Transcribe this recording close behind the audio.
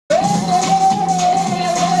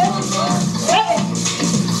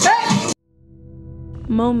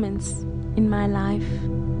moments in my life.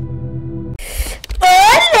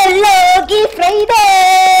 Oh, Lucky Friday!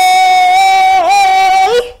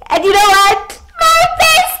 And you know what? My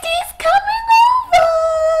bestie's coming over!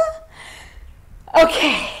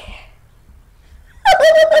 Okay.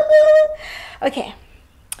 Okay.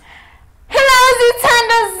 Hello,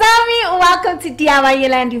 Zitando Zami. Welcome to 𝙤𝙤𝙣𝙨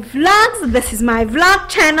Yolande Vlogs. This is my vlog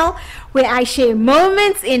channel where I share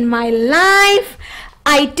moments in my life.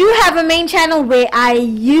 I do have a main channel where I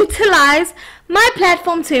utilize my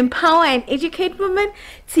platform to empower and educate women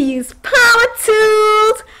to use power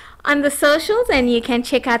tools on the socials, and you can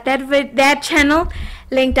check out that channel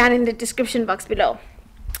link down in the description box below.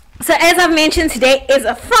 So as I've mentioned, today is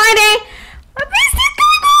a Friday.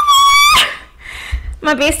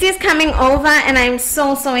 My bestie is coming over and I'm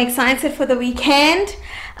so excited for the weekend.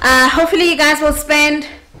 Hopefully you guys will spend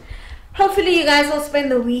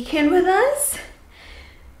the weekend with us.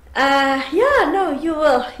 Yeah, no, you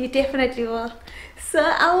will. You definitely will. So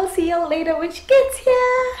I will see you later when she gets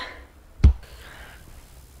here.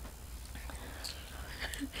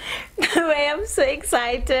 I'm so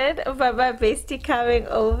excited about my bestie coming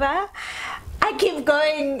over. I keep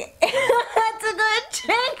going to go and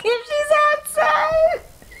check if she's outside.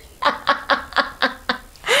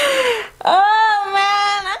 Oh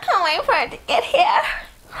man, I can't wait for her to get here.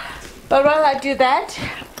 But while I do that,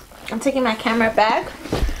 I'm taking my camera bag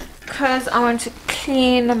because I want to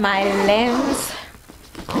clean my lens.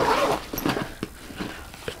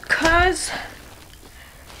 Because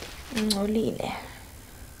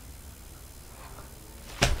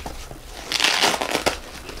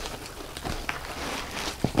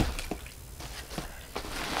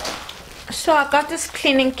so I got this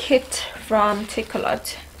cleaning kit from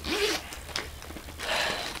𝙤𝙤𝙣𝙨.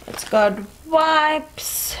 It's got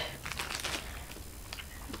wipes,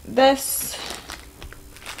 this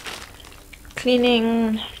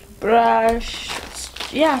cleaning brush.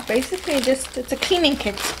 Yeah, basically just it's a cleaning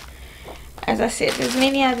kit. As I said, there's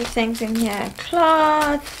many other things in here: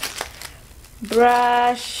 cloth,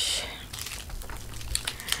 brush,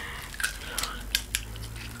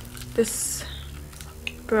 this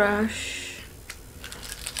brush,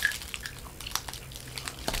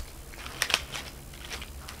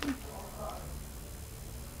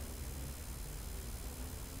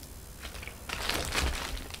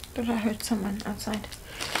 but I heard someone outside.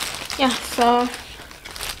 Yeah, so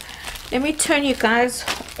let me turn you guys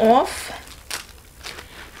off,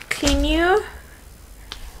 clean you,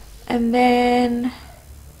 and then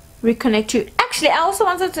reconnect you. Actually, I also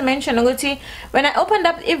wanted to mention, when I opened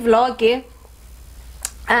up vlog,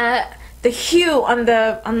 the hue on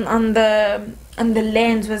the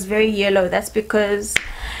lens was very yellow. That's because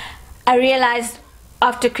I realized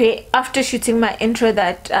after shooting my intro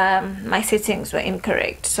that my settings were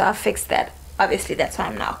incorrect, so I fixed that. Obviously that's why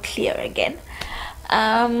I'm now clear again.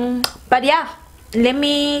 But yeah, let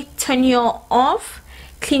me turn you off,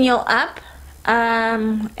 clean you up,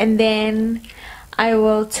 and then I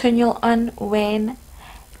will turn you on when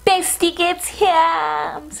bestie gets here.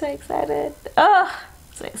 I'm so excited. Oh,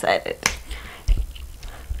 so excited.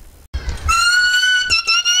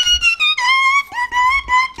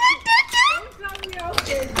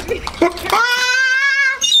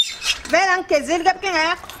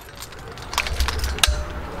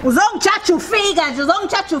 Uzong chachu figa, uzong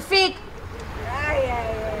chachu fig.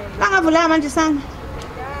 Banga vula manje sana.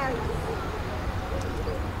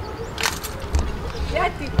 My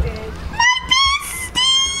bestie!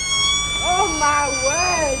 Oh my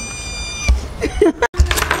word!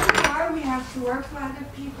 Why do we have to work for other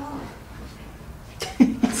people?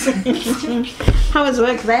 How was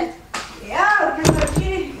work, Ben? Yeah, it's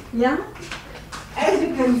okay. Yeah? As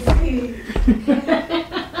you can see.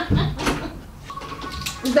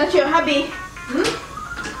 Is that your hubby? Hmm?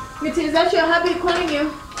 Is that your hubby calling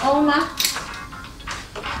you? Oma?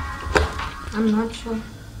 I'm not sure.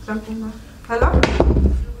 Something else. Hello?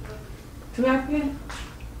 Come up here.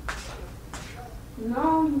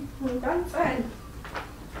 No, we don't say.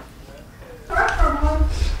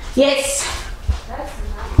 Yes. That's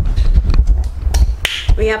enough.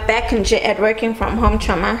 We are back at working from home,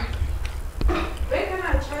 Chama. Where can I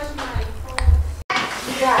charge my phone?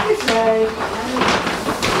 Yeah, it's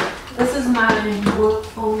This is my work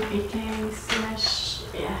phone, /,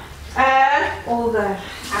 yeah. All the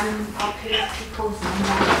unpopular people's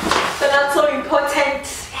numbers. So not so important.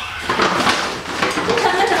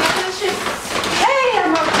 Hey,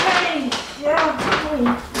 I'm okay. Yeah.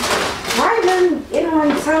 Why didn't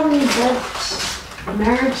anyone tell me that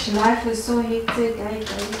marriage life is so hectic?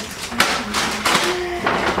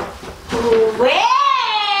 Well,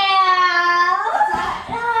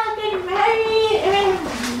 I've been married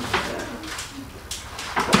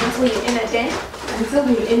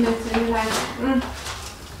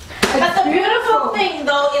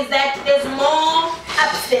that there's more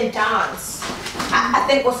ups than downs. I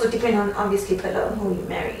think also depending on obviously who you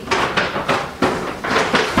marry.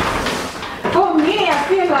 For me, I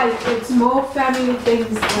feel like it's more family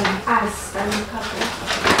things than us than a couple.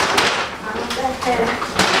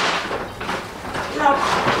 No.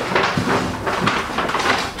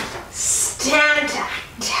 Standard.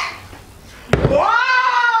 Yes!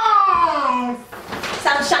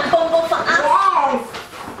 Some shampoo for us. Yes!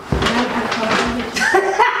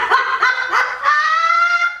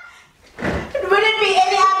 It wouldn't be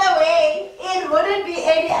any other way. It wouldn't be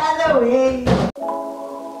any other way.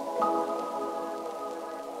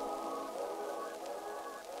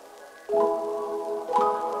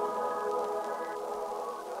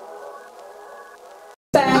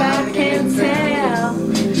 But I can tell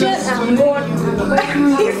just I'm going.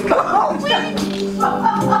 He's going.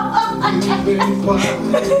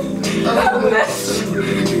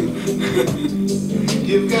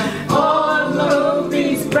 You've got All of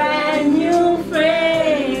these brand new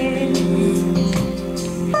friends.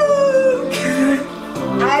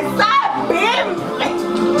 I saw him.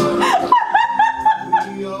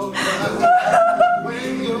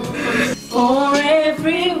 For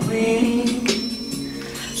every way,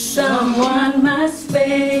 someone must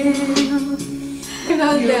fail. You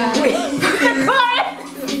know that.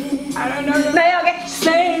 I don't know. No, okay.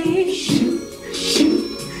 Say, shoot,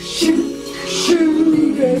 shoot, shoot, shoot,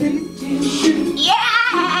 shoot.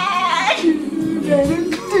 Yeah! Shoot,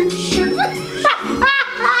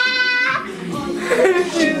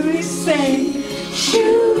 say,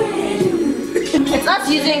 shoot. It's us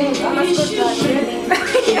using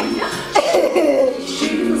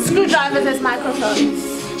screwdrivers as microphones.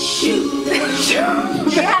 We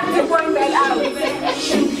have to point that out.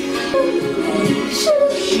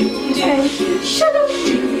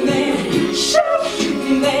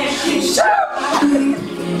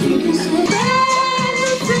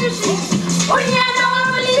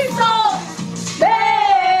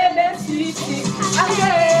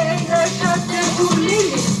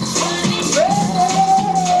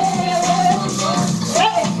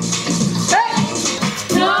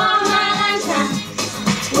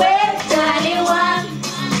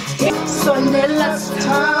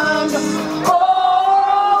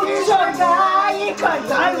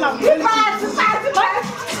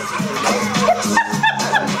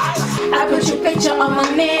 I put your picture on my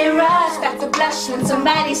mirror, start to blush when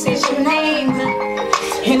somebody says your name.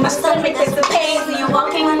 In my stomach there's the pain, when you're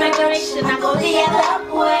walking in my direction, I go the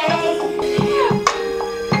other way.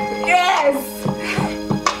 Yes!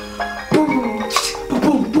 Boom,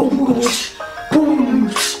 boom, boom, boom, boom,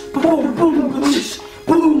 boom, boom,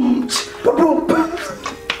 boom, boom.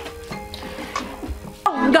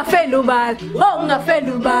 Ngafelubala, oh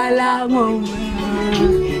ngafelubala ngoma.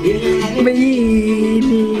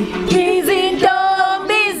 Bini,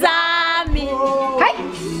 izintombi zami. Hey,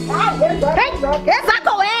 hey,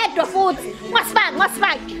 ezakho wedwa futhi.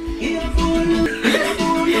 Masifaki.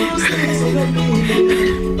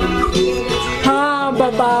 Hamba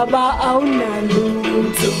baba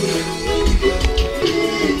awunalutho.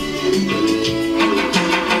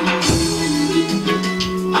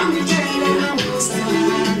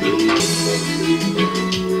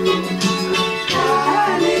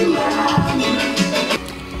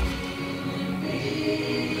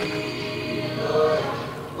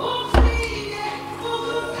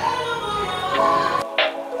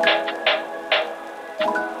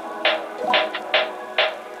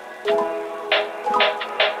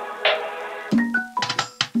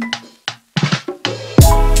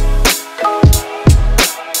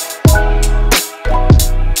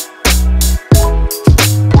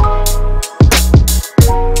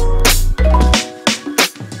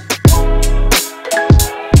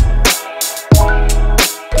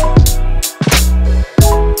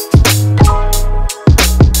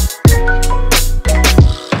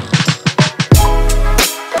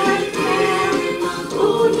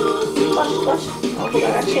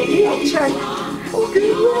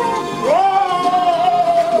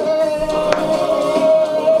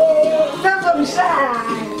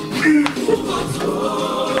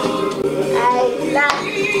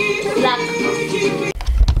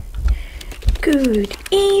 Good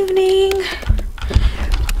evening.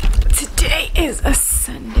 Today is a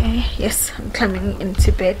Sunday. Yes, I'm coming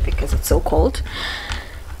into bed because it's so cold.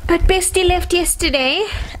 But Bestie left yesterday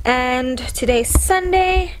and today's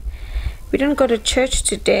Sunday. We didn't go to church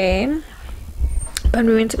today, but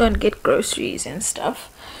we went to go and get groceries and stuff.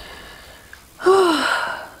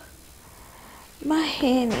 My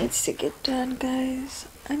hair needs to get done, guys.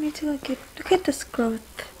 I need to go look at this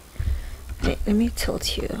growth. Wait, let me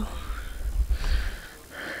tilt you.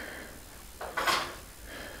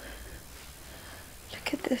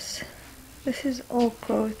 at this. This is all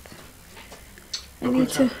growth. I need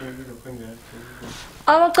to.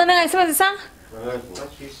 Oh, gonna guys, what's that?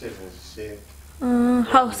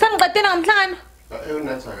 How? Some got in on plan.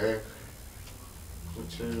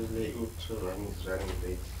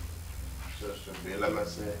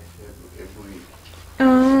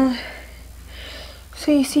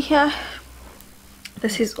 So you see here,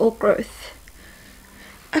 this is all growth.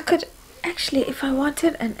 I could actually, if I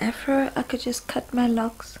wanted an afro, I could just cut my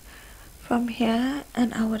locks from here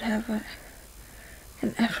and I would have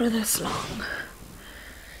an afro this long.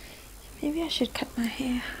 Maybe I should cut my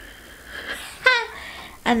hair.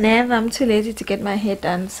 I'm too lazy to get my hair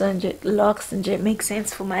done, so locks and make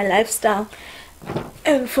sense for my lifestyle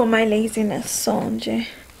and for my laziness. So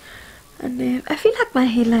I feel like my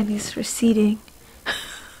hairline is receding.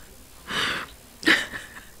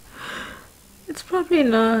 It's probably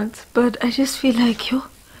not, but I just feel like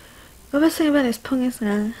what was saying about this pungus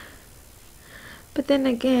now? But then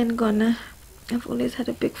again, I've always had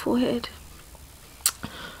a big forehead,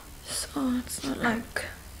 so it's not like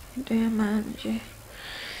man.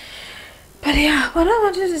 But yeah, what I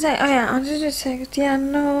wanted to say,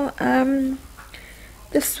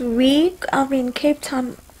 this week I'll be in Cape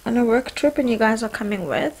Town on a work trip and you guys are coming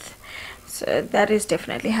with. So that is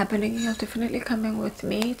definitely happening. You're definitely coming with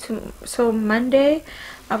me. So Monday,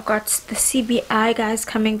 I've got the CBI guys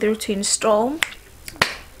coming through to install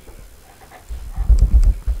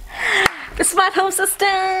the smart home system.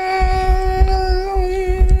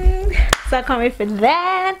 So I can't wait for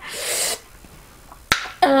that.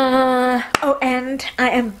 Oh, and I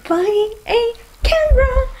am buying a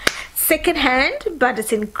camera. Second hand, but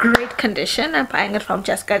it's in great condition. I'm buying it from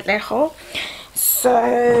𝙤𝙤𝙣𝙨.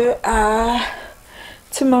 So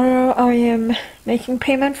tomorrow I am making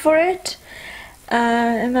payment for it,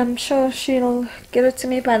 and I'm sure she'll give it to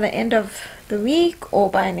me by the end of the week or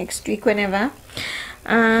by next week, whenever.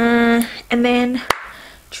 And then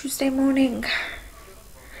Tuesday morning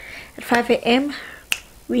at 5 AM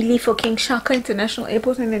we leave for King Shaka International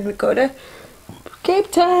Airport, and then we go to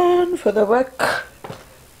Cape Town for the work.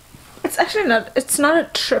 It's actually not, it's not a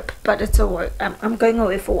trip, but it's a work. I'm going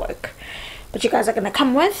away for work, but you guys are gonna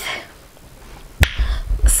come with,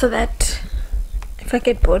 so that if I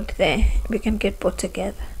get bored there, we can get bored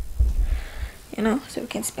together, so we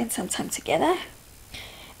can spend some time together.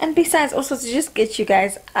 And besides, also to just get you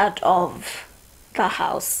guys out of the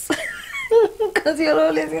house, because you're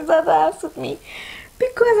always inside the house with me,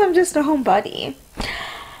 because I'm just a homebody.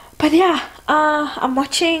 But yeah, I'm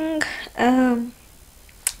watching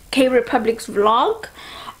K Republic's vlog,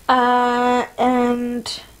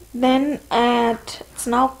 and then it's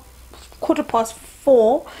now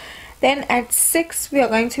 4:15. Then at 6 we are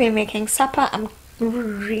going to be making supper. I'm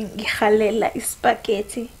𝙤𝙤𝙤𝙤𝙤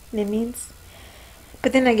spaghetti, that means.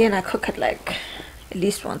 But then again, I cook it like at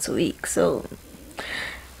least once a week, so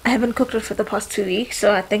I haven't cooked it for the past 2 weeks,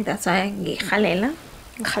 so I think that's why 𝙤𝙤𝙤𝙤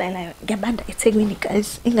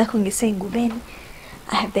guys.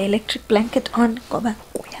 I have the electric blanket on.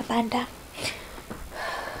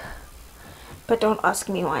 But don't ask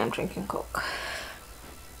me why I'm drinking Coke.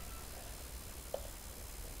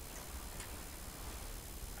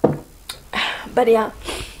 But yeah,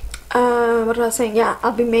 what was I saying? Yeah,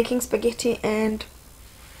 I'll be making spaghetti and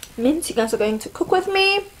mince. You guys are going to cook with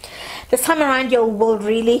me. This time around, you will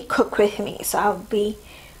really cook with me, so I'll be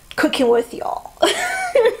cooking with y'all.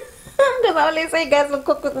 Because I always say you guys will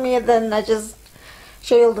cook with me, and then I just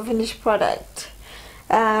show you all the finished product.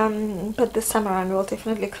 But this time around, we'll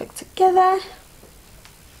definitely cook together.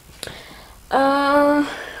 And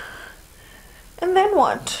then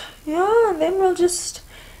what? Yeah, and then we'll just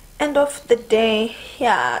end off the day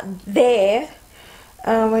there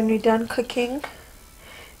when we're done cooking,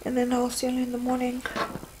 and then I'll see you in the morning.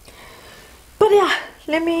 But yeah,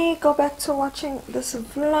 let me go back to watching this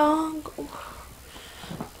vlog.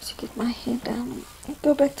 Let's get my hair down.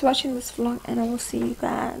 Go back to watching this vlog, and I will see you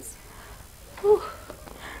guys.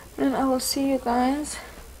 And I will see you guys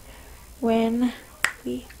when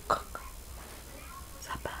we cook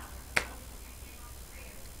supper.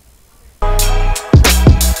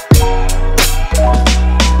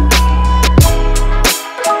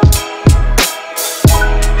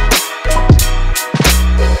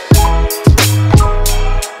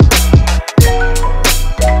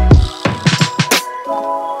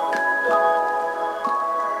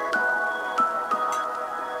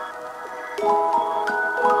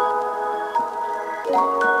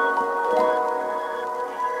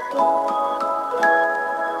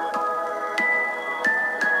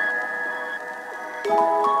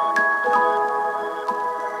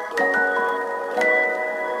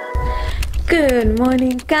 Good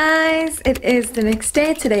morning, guys. It is the next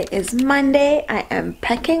day. Today is Monday. I am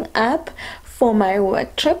packing up for my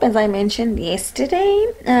work trip, as I mentioned yesterday,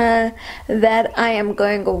 that I am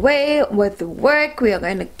going away with work. We are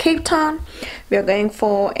going to Cape Town. We are going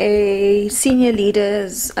for a senior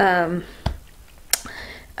leaders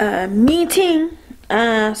meeting.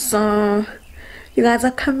 So you guys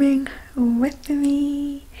are coming with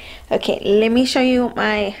me. Okay, let me show you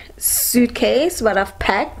my suitcase, what I've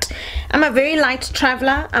packed. I'm a very light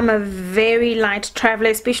traveler.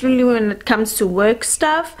 Especially when it comes to work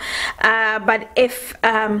stuff. But if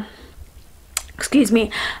I'm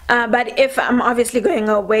obviously going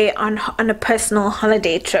away on a personal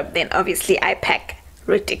holiday trip, then obviously I pack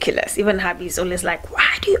ridiculous. Even hubby's always like,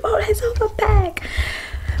 why do you always overpack?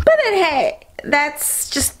 But then, hey, that's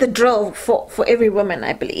just the drill for every woman,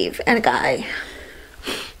 I believe, and guy.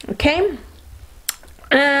 Okay,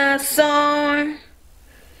 so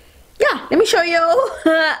yeah, let me show you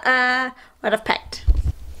what I've packed.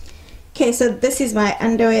 Okay, so this is my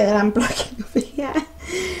underwear that I'm blocking over here.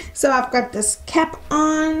 So I've got this cap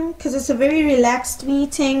on because it's a very relaxed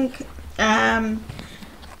meeting.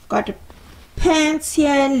 Got pants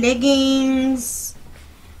here, leggings,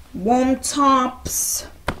 warm tops.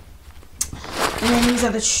 And then these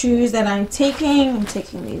are the shoes that I'm taking. I'm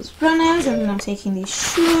taking these runners, and then I'm taking these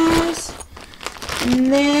shoes.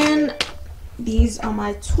 And then these are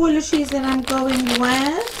my toiletries that I'm going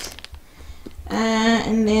with.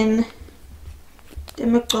 And then the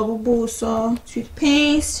𝙤𝙤𝙤𝙤𝙨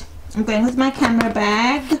toothpaste. I'm going with my camera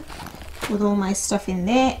bag with all my stuff in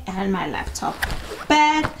there, and my laptop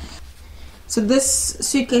bag. So this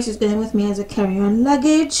suitcase is going with me as a carry-on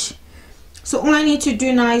luggage. So all I need to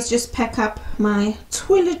do now is just pack up my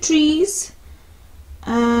toiletries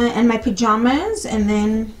and my pajamas, and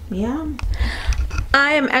then yeah.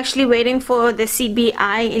 I am actually waiting for the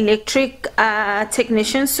CBI electric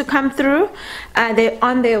technicians to come through. They're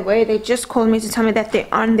on their way. They just called me to tell me that they're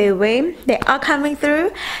on their way. They are coming through,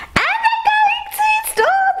 and they're going to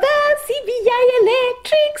install the CBI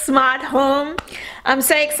electric smart home. I'm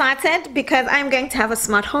so excited because I'm going to have a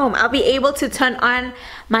smart home. I'll be able to turn on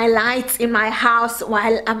my lights in my house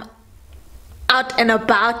while I'm out and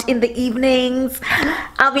about in the evenings.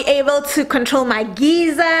 I'll be able to control my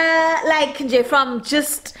geyser, like from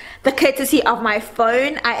just the courtesy of my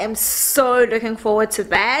phone. I am so looking forward to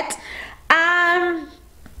that.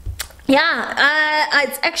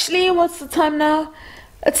 It's actually, what's the time now?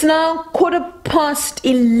 It's now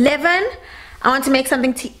 11:15. I want to make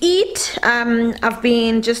something to eat. I've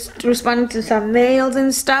been just responding to some mails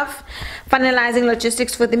and stuff, finalizing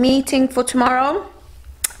logistics for the meeting for tomorrow.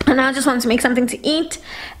 And I just want to make something to eat.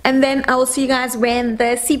 And then I will see you guys when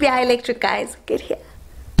the CBI electric guys get here.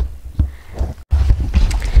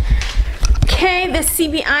 Okay, the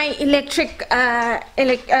CBI electric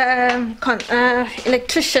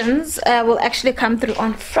electricians will actually come through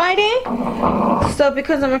on Friday. So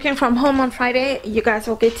because I'm working from home on Friday, you guys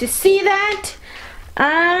will get to see that.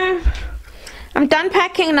 I'm done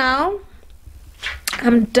packing now.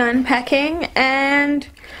 I'm done packing, and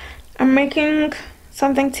I'm making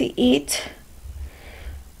something to eat.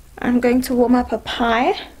 I'm going to warm up a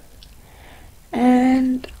pie.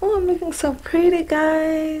 And oh, I'm looking so pretty,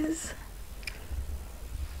 guys.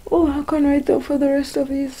 Oh, I can't wait though for the rest of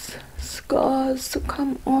these scars to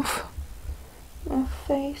come off my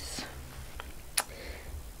face.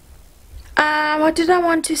 What did I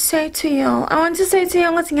want to say to you? I want to say to you,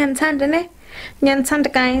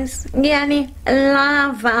 ngiyanithanda, guys.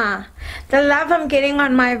 Lava. The love I'm getting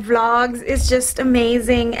on my vlogs is just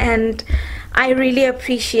amazing, and I really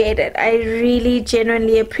appreciate it. I really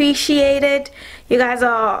genuinely appreciate it. You guys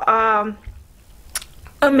are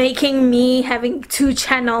making me having 2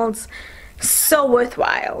 channels so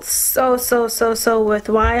worthwhile, so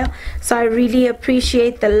worthwhile. So I really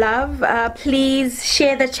appreciate the love. Please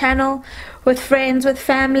share the channel with friends, with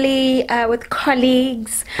family, with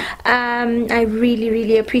colleagues. I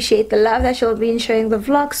really appreciate the love that you've been showing the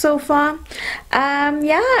vlog so far.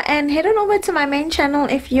 Yeah, and head on over to my main channel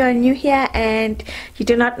if you are new here and you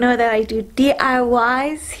do not know that I do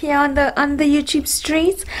DIYs here on the YouTube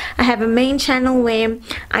streets. I have a main channel where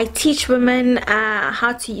I teach women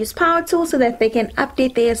how to use power tools so that they can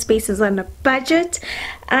update their spaces on a budget.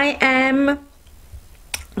 I am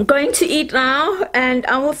going to eat now, and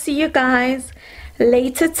I will see you guys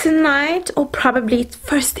later tonight, or probably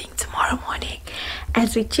first thing tomorrow morning,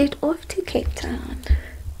 as we jet off to Cape Town.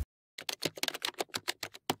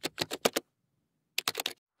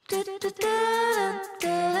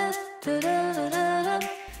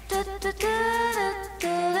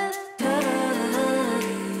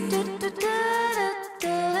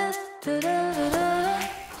 𝙠𝙠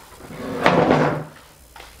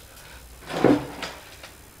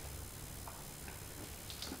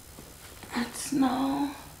It's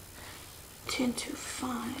now 10 to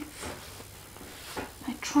 5.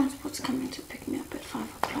 My transport's coming to pick me up at 5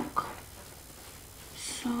 o'clock.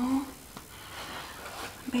 So I'm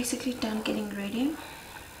basically done getting ready.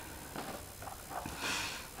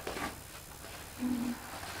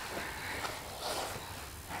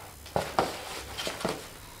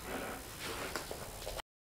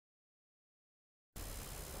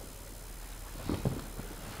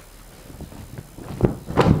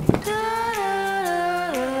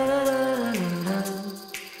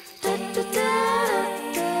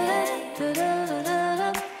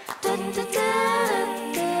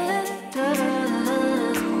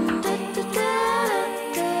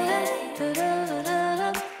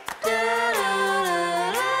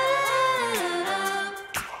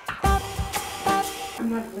 I'm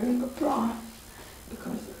not wearing a bra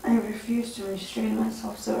because I refuse to restrain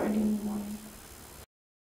myself so early in the morning.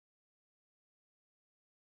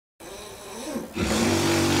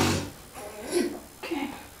 Okay.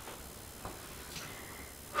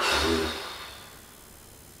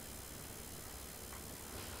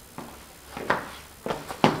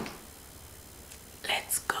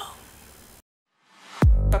 Let's go.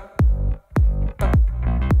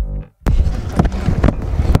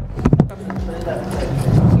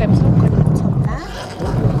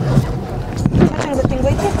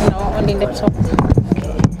 No, only laptop.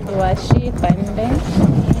 Washi, binding.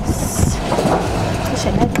 Yes.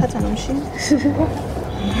 Should I cut on the machine?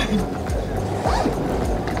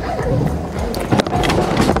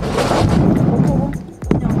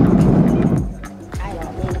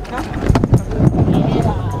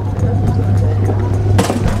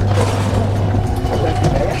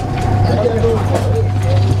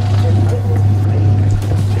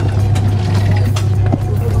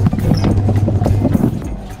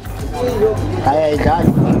 Hai done.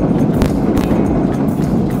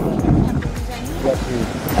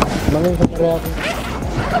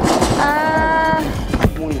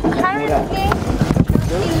 Currently,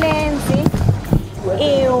 Lenzi,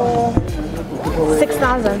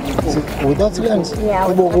 6,000. Without lens? Yeah,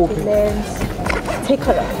 with lens. Take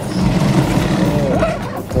a look.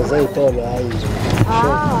 Because I told her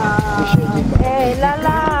Hey, la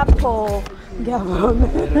la, po.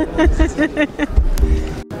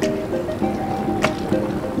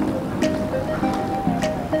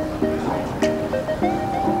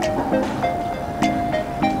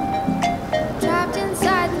 Trapped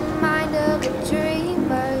inside the mind of a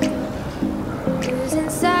dreamer, who's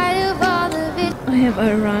inside of all of it. I have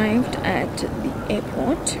arrived at the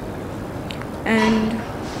airport and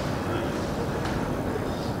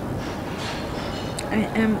I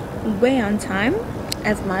am way on time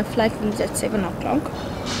as my flight leaves at 7 o'clock,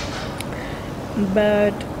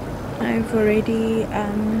 but I've already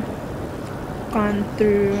gone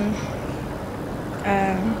through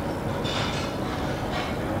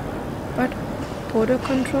what, border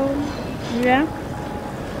control, yeah,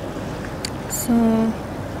 so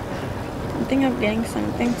I think I'm getting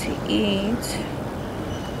something to eat,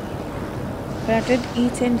 but I did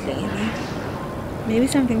eat in lately. Maybe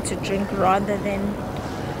something to drink rather than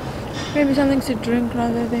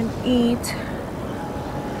eat.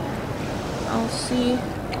 I'll see.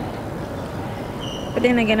 But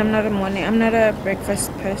then again, I'm not a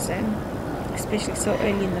breakfast person, especially so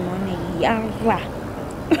early in the morning. Yeah.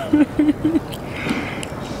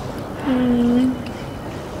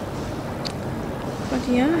 But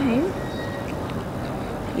yeah, hey.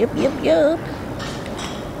 Yep.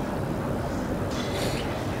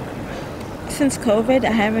 Since COVID,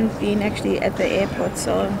 I haven't been actually at the airport,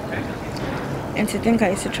 so, and to think I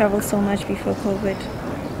used to travel so much before COVID,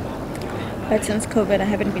 but since COVID I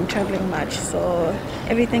haven't been traveling much, so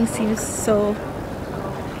everything seems so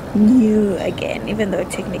new again, even though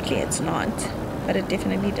technically it's not, but it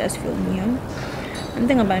definitely does feel new. One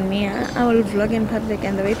thing about me, I will vlog in public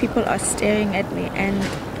and the way people are staring at me, and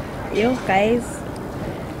yo guys,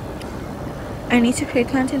 I need to create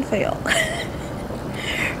content for y'all.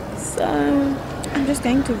 So I'm just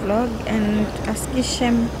going to vlog and ask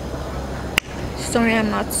Ishem, sorry I'm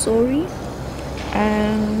not sorry.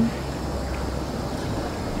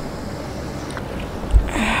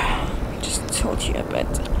 Just told you a bit.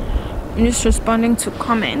 I'm just responding to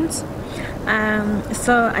comments.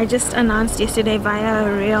 So I just announced yesterday via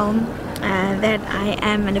a reel that I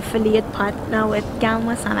am an affiliate partner with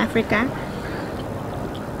𝙤𝙤𝙤𝙤 South Africa.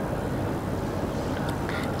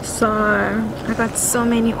 So I got so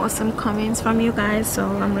many awesome comments from you guys, so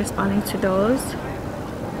I'm responding to those.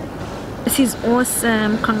 is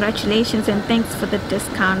awesome. Congratulations and thanks for the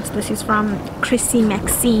discount. This is from Chrissy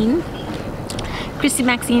Maxine. Chrissy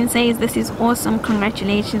Maxine says, this is awesome.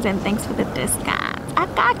 Congratulations and thanks for the discount. I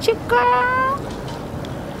got you, girl.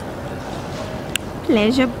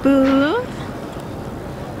 Pleasure, boo.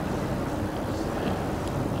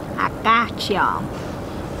 I got y'all.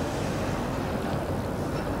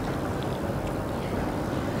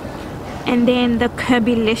 And then the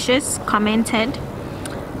Kirbylicious commented,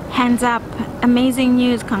 hands up, amazing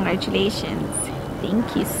news, congratulations.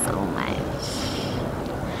 Thank you so much.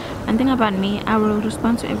 One thing about me, I will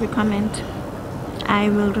respond to every comment. I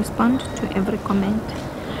will respond to every comment.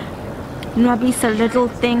 Nwabisa little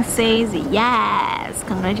thing says, yes,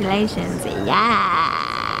 congratulations, yes.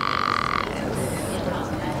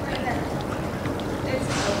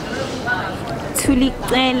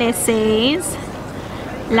 Tuliqele says,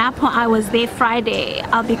 Lapo, I was there Friday.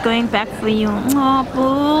 I'll be going back for you. Oh,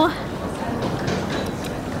 boo.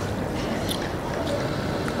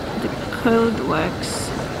 The code works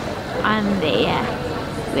on their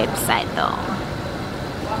website though.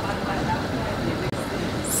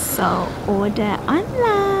 So order online.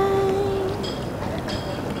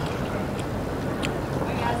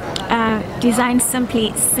 Design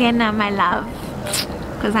simply, Sienna, my love.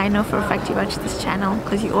 Because I know for a fact you watch this channel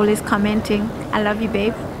because you're always commenting. I love you,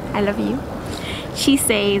 babe. I love you. She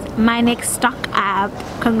says, my next stock up.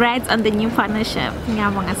 Congrats on the new partnership.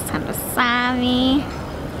 Ngiyabonga sithando sami.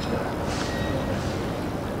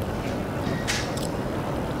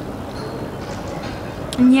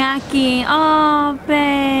 Nyaki, oh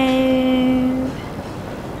babe.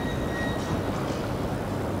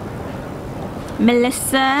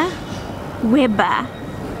 Melissa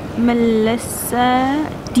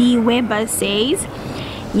D. Weber says,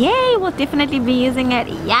 yay, we'll definitely be using it.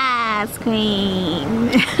 Yes, queen.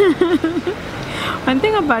 One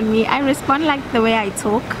thing about me, I respond like the way I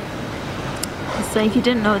talk. So if you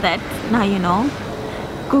didn't know that, now you know.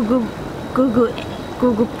 Google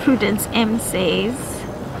Prudence M says,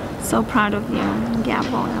 so proud of you.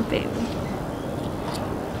 Ngiyabonga, baby.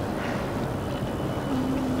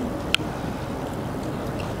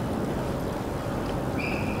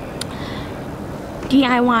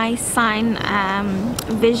 DIY sign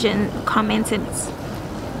vision commented,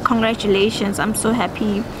 congratulations, I'm so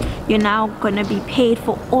happy you're now gonna be paid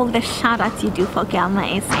for all the shout outs you do for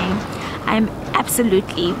𝙤𝙤𝙣𝙨. I'm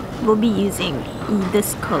absolutely will be using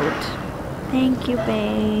this code. Thank you,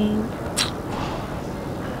 babe.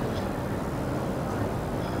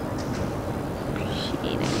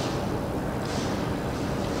 Appreciate it.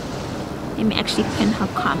 Let me actually pin her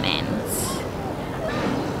comments.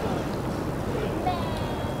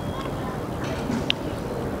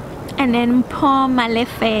 And then Paul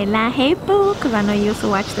Malefela, hey boo, because I know you also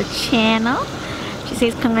watch the channel. She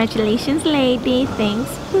says, congratulations, lady. Thanks,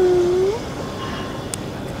 boo.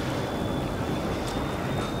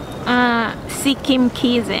 Sikim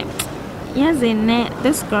Kize. Yes,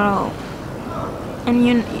 this girl. And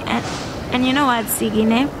you know what,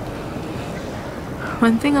 Sigine?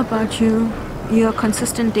 One thing about you, you're a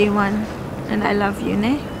consistent day one. And I love you,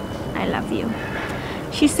 ne? I love you.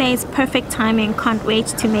 She says, perfect timing, can't wait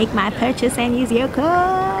to make my purchase and use your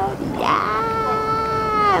code.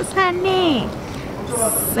 Yes, honey.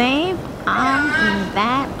 Save on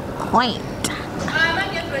that point.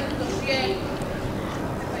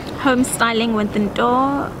 Home styling with the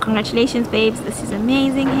door. Congratulations, babes. This is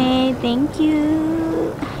amazing. Hey, thank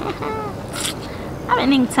you.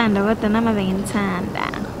 I'm in Tanda. What the name of in Tanda?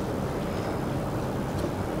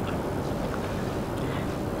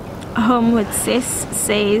 Home with Sis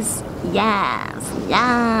says, yes, yes.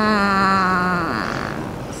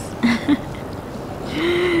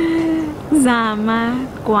 Zama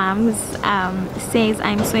Guams says,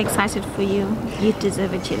 I'm so excited for you. You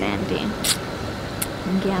deserve it, Yolande.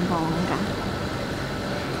 Ngiyabonga.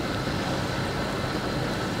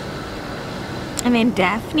 And then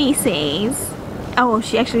Daphne says, oh,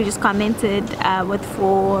 she actually just commented with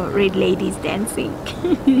 4 red ladies dancing.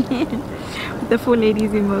 The 4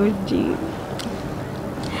 ladies emoji.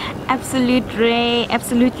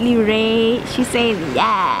 Absolutely Ray. She says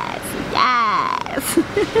yes, yes.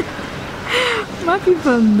 My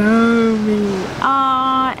people know me.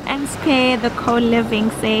 And Spare the co-living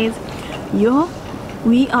says, yo,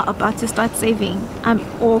 we are about to start saving. I'm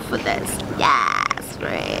all for this. Yes,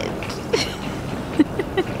 Red.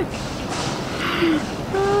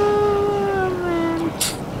 Oh man,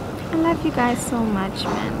 I love you guys so much,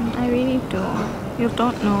 man. I really do. You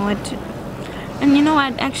don't know it. And you know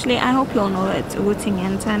what, actually I hope you all know it,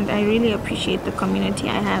 𝙤𝙤𝙣𝙨, and I really appreciate the community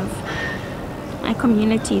I have. My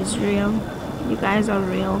community is real. You guys are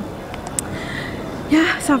real.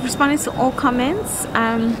 yeah, so I've responded to all comments.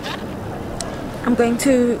 I'm going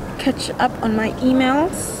to catch up on my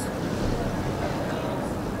emails,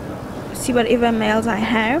 see whatever mails I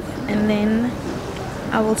have, and then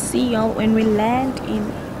I will see y'all when we land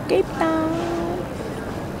in Cape Town.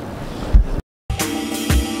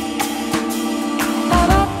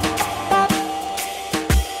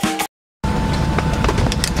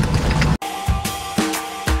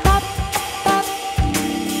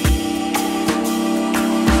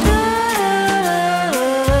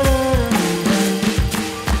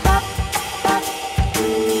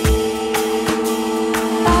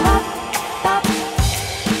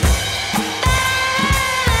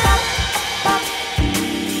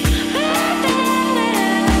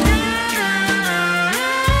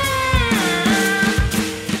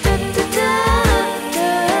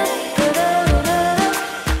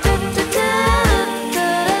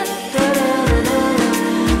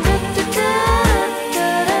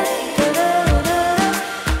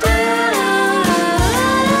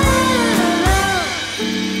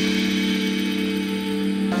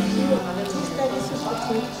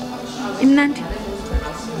 Imnandi.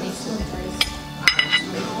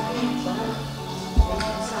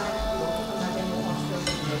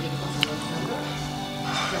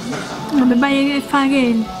 Ngabe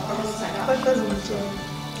bayifakeni.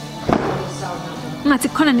 Ngathi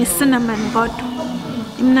khona ne-cinnamon kodwa.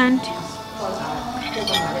 Imnandi.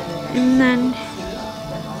 Imnandi.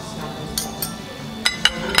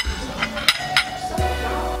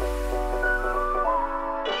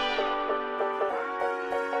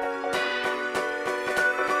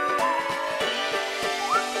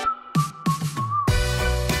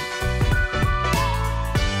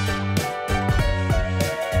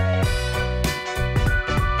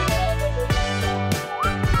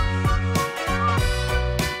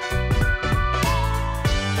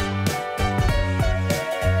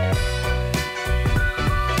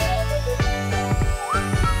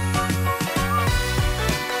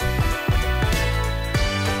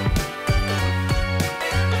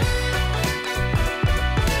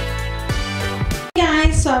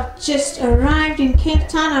 So I've just arrived in Cape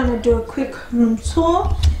Town. I'm gonna do a quick room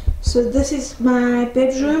tour. So this is my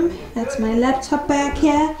bedroom. That's my laptop back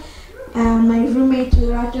here. My roommate is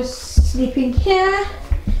right just sleeping here.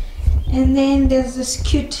 And then there's a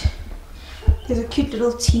cute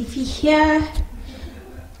little TV here.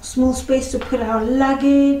 Small space to put our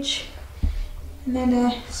luggage. And then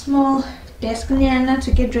a small desk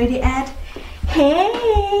to get ready at.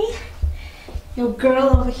 Hey, your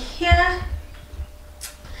girl over here.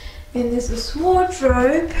 And there's this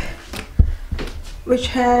wardrobe which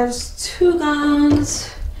has 2 gowns.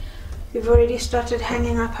 We've already started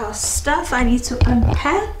hanging up our stuff. I need to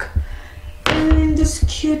unpack. And then this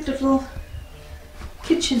cute little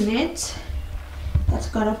kitchenette that's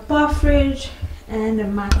got a bar fridge and a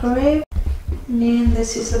microwave. And then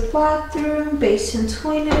this is the bathroom, basin,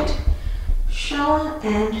 toilet, shower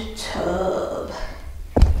and tub.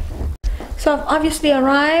 So I've obviously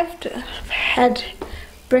arrived. I've had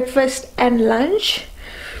breakfast and lunch,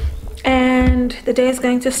 and the day is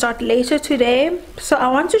going to start later today. So I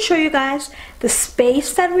want to show you guys the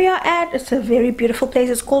space that we are at. It's a very beautiful place.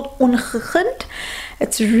 It's called 𝙤𝙤𝙤𝙤𝙤.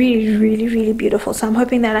 It's really beautiful, so I'm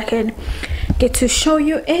hoping that I can get to show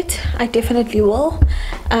you it. I definitely will,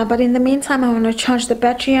 but in the meantime I want to charge the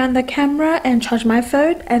battery on the camera and charge my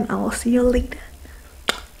phone, and I will see you later.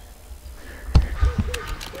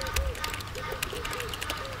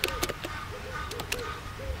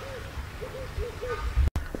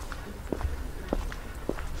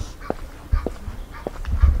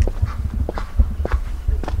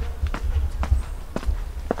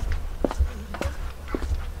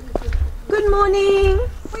 Good morning.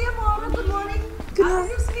 Good morning. Good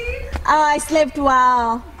You sleep? Oh, I slept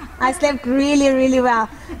well. I slept really well.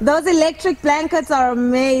 Those electric blankets are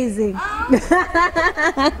amazing. Good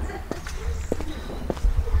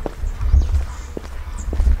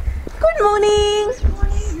morning. Good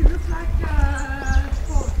morning. You look like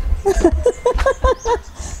sport.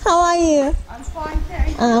 How are you? I'm fine, thank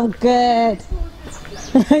you. I'm good.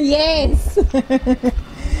 Yes.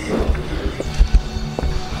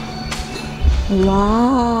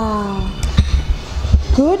 Wow.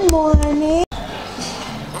 Good morning.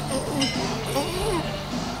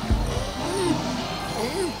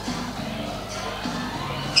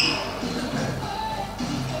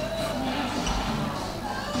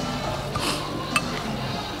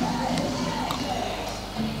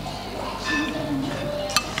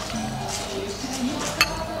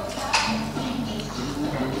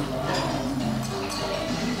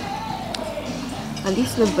 At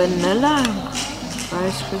least the vanilla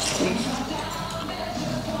Rice Krispies.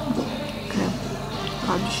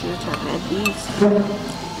 How should have had these?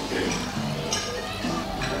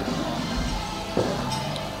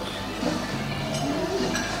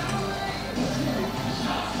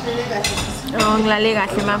 Oh, ngilale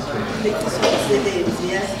kahle mama.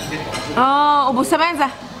 Oh,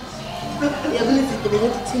 ubusebenza?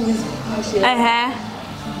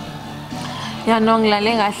 Yeah, no,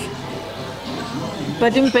 ngilale kahle.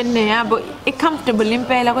 But impende yabo i-comfortable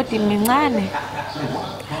impela kodwa imincane.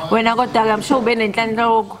 Wena kodwa I'm sure ube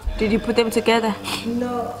nenhlanhla. Did you put them together?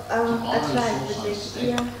 No, I tried, but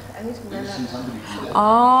yeah, I need to learn that.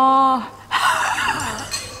 Oh.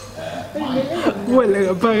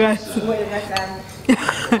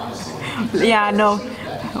 Yeah, no.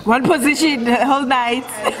 One position the whole night.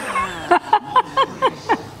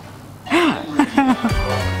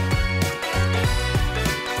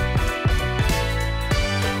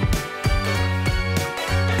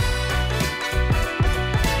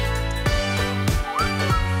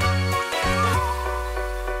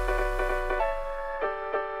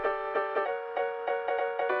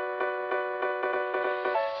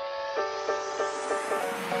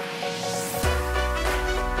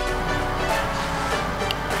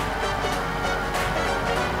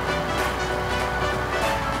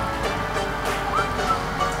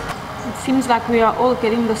 Seems like we are all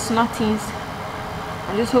getting the snotties.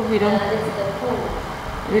 I just hope we don't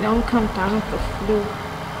come down with the flu.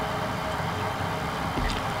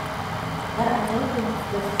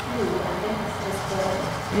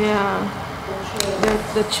 Yeah,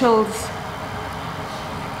 the chills.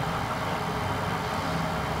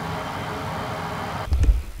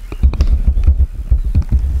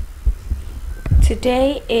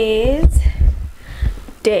 Today is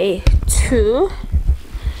day 2.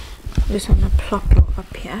 Just want to plop it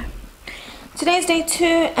up here. Today's day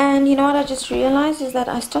 2, and you know what I just realized is that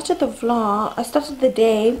I started the vlog, I started the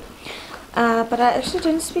day, but I actually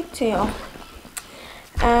didn't speak to you.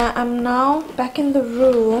 I'm now back in the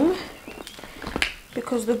room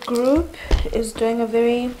because the group is doing a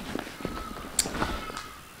very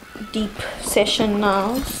deep session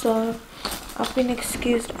now, so I've been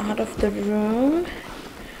excused out of the room.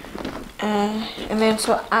 And then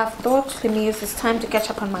so I thought let me use this time to catch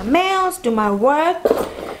up on my mails, do my work,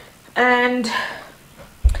 and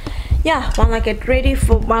yeah, while I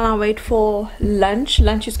wait for lunch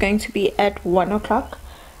is going to be at 1 o'clock,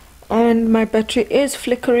 and my battery is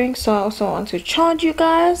flickering, so I also want to charge you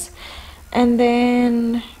guys, and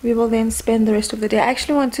then we will then spend the rest of the day. I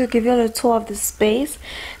actually want to give you a tour of this place.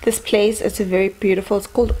 It's very beautiful. It's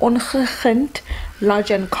called 𝙤𝙤𝙤𝙤𝙤𝙤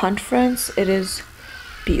Lodge and Conference. It is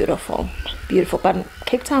beautiful, but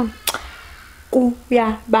Cape Town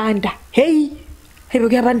kuyabanda. Hey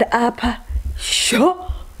kuyabanda apha,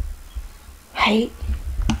 sure. Hey,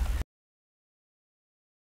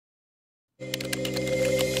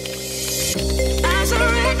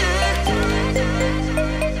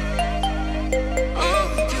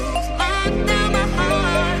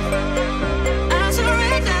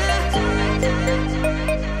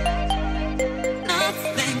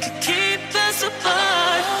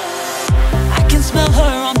 smell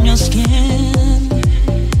her on your skin.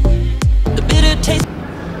 The bitter taste.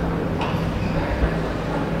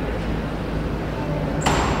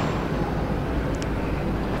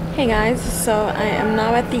 hey guys, so I am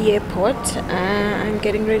now at the airport. I'm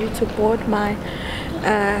getting ready to board my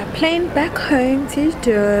plane back home to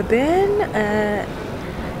Durban.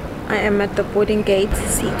 I am at the boarding gate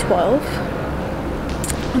C12.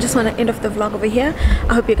 I just want to end off the vlog over here.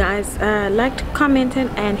 I hope you guys liked,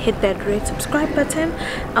 commented, and hit that red subscribe button.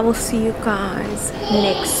 I will see you guys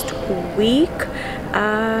next week,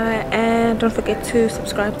 and don't forget to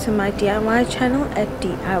subscribe to my DIY channel at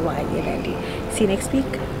𝙤𝙤𝙤𝙤 Yolande. See you next week.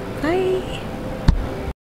 Bye.